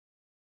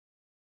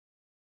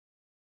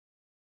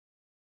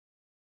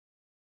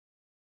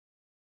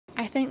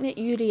I think that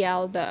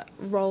UDL, the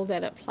role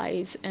that it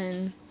plays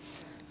in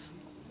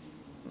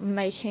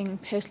making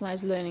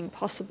personalised learning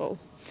possible,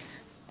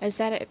 is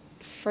that it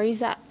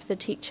frees up the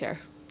teacher.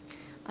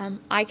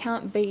 I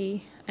can't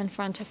be in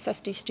front of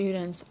 50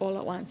 students all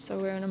at once, so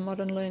we're in a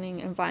modern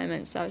learning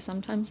environment, so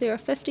sometimes there are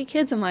 50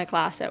 kids in my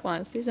class at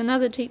once. There's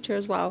another teacher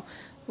as well.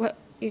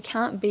 You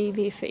can't be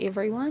there for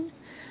everyone,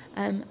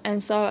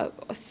 and so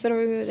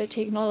through the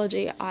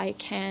technology I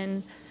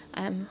can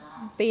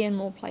be in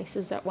more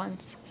places at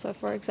once. So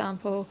for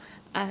example,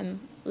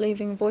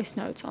 leaving voice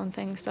notes on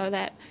things so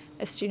that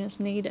if students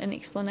need an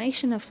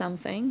explanation of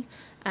something,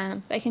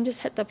 they can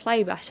just hit the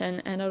play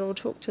button and it'll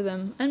talk to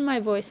them in my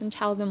voice and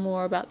tell them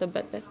more about the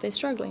bit that they're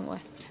struggling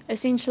with.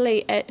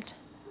 Essentially, it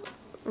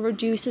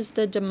reduces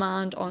the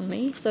demand on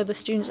me, so the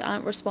students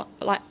aren't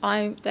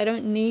they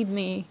don't need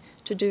me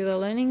to do the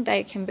learning.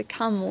 They can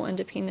become more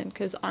independent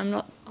because I'm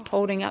not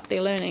holding up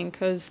their learning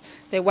because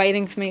they're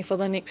waiting for me for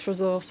the next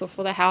resource or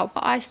for the help.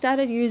 I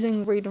started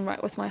using Read and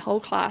Write with my whole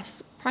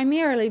class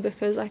primarily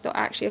because I thought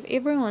actually if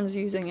everyone's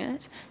using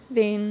it,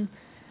 then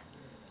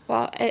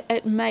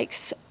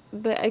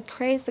it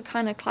creates the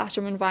kind of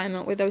classroom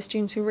environment where those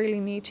students who really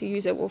need to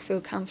use it will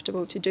feel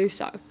comfortable to do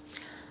so.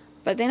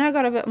 But then I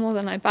got a bit more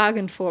than I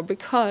bargained for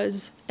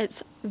because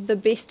it's the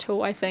best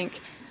tool, I think.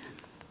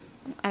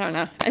 I don't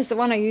know, it's the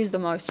one I use the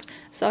most.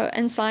 So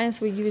in science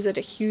we use it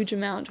a huge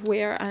amount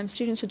where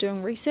students are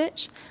doing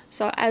research.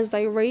 So as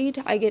they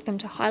read, I get them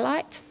to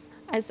highlight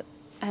as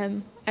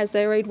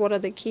they read what are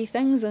the key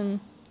things and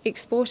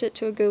export it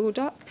to a Google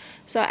Doc.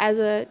 So as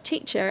a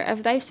teacher,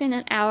 if they've spent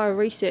an hour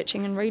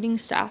researching and reading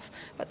stuff,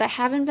 but they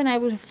haven't been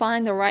able to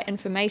find the right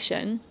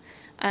information,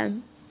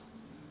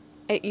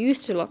 it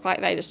used to look like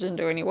they just didn't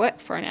do any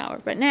work for an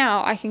hour, but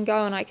now I can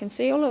go and I can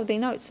see all of their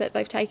notes that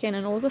they've taken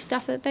and all the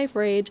stuff that they've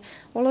read,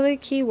 all of their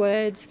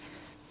keywords.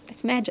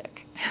 It's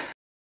magic.